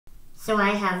So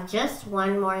I have just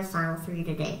one more song for you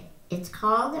today. It's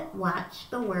called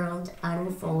Watch the World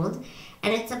Unfold,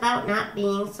 and it's about not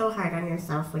being so hard on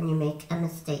yourself when you make a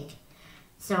mistake.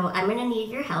 So I'm going to need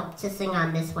your help to sing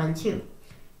on this one too.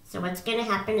 So what's going to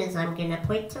happen is I'm going to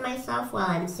point to myself while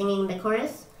I'm singing the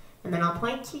chorus, and then I'll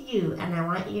point to you, and I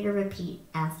want you to repeat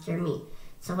after me.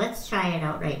 So let's try it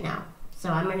out right now. So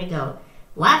I'm going to go,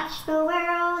 watch the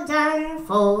world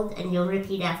unfold, and you'll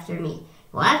repeat after me.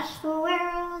 Watch the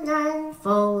world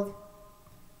unfold.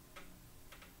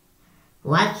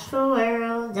 Watch the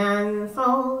world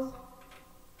unfold.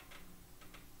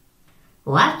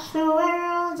 Watch the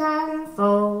world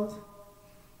unfold.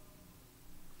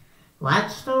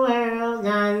 Watch the world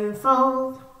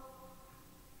unfold.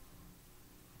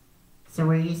 So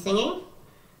were you singing?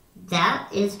 That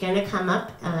is going to come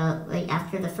up like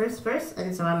after the first verse,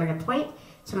 and so I'm going to point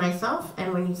to myself,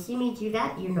 and when you see me do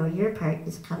that, you know your part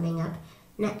is coming up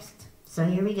next. So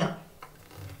here we go.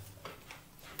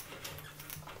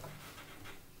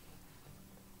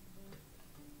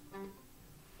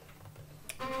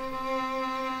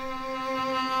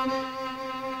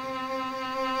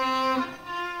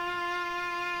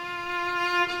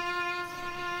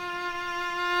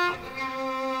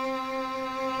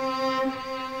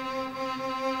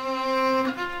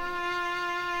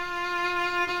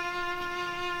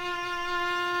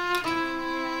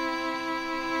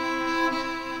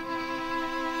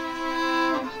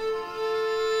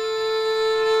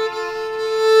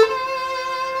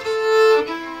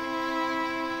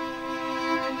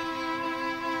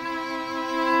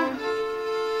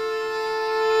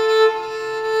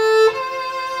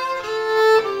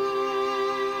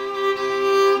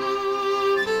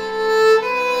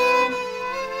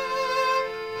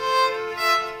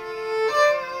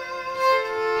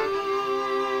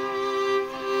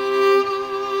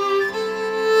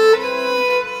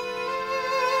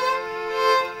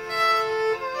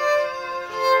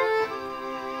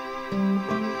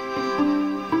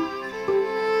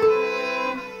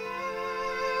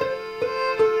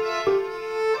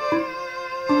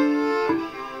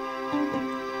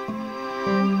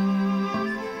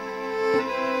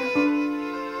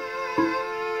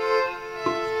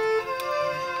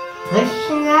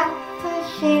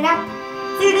 Pushing up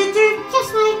through the dirt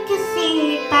just like a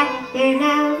seed, but you're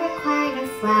never quite a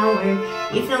flower.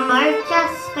 You feel more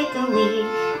just like a weed.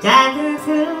 Driving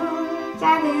through,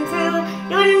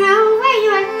 you wouldn't know where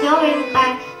you are going,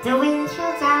 but the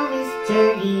windshield's always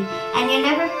dirty, and you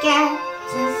never get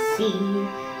to see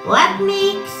what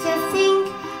makes you think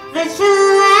that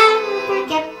you'll ever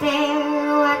get there.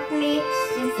 What makes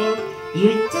you think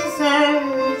you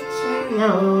deserve to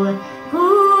know? Who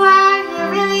are you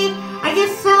really? Are you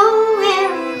so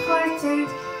important?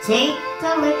 Take a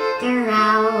look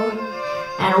around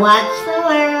and watch the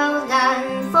world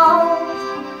unfold.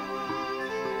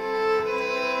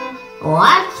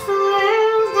 Watch the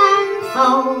world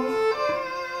unfold.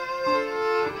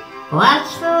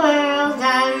 Watch the world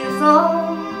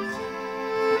unfold.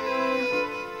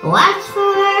 Watch the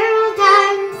world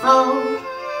unfold.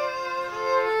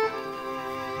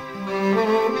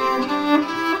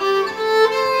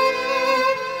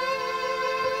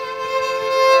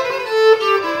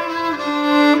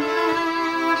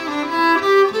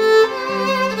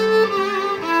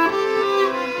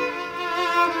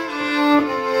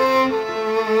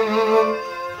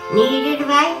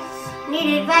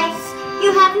 Need advice,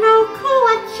 you have no clue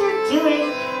what you're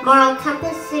doing. Moral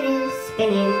compass it is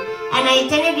spinning, an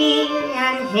identity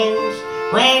unhinged.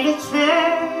 Where to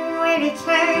turn, where to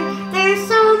turn? There's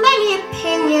so many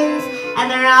opinions,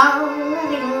 and they're all a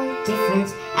little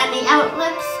different, and the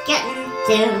outlook's getting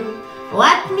dim.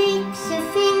 What makes you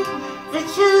think that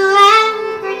you'll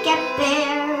ever get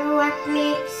there? What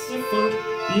makes you think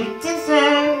you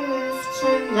deserve to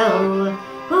know?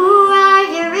 Who are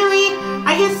you really?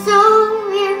 Are you so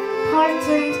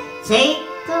important? Take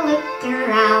a look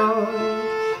around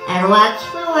and watch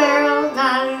the world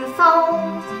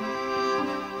unfold.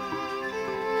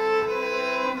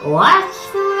 Watch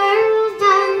the world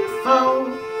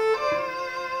unfold.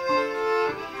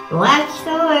 Watch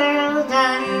the world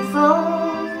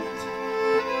unfold.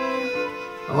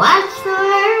 Watch the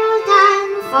world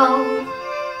unfold.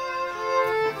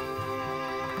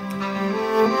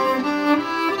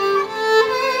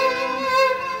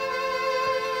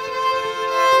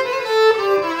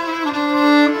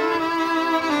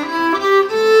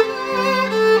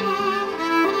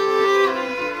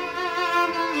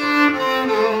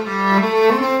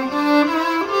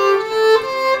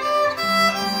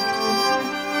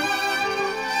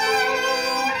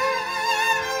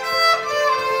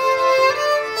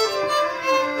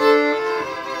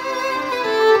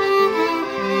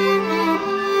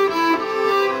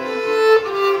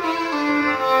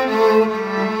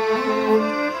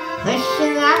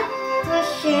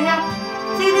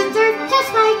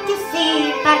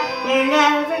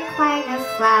 kind of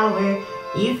flower.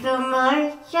 You feel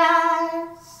more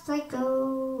just like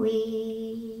a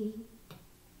weed.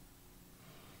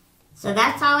 So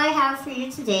that's all I have for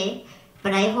you today,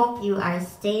 but I hope you are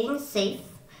staying safe,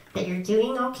 that you're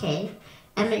doing okay,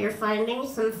 and that you're finding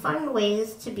some fun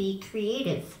ways to be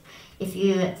creative. If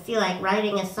you feel like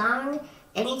writing a song,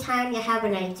 anytime you have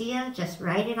an idea, just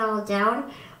write it all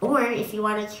down. Or if you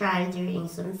want to try doing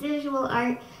some visual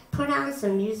art, put on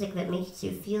some music that makes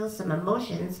you feel some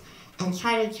emotions and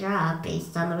try to draw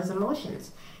based on those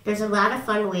emotions. There's a lot of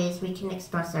fun ways we can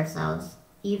express ourselves,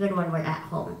 even when we're at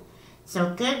home.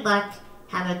 So good luck,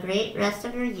 have a great rest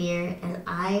of your year, and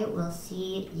I will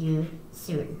see you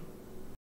soon.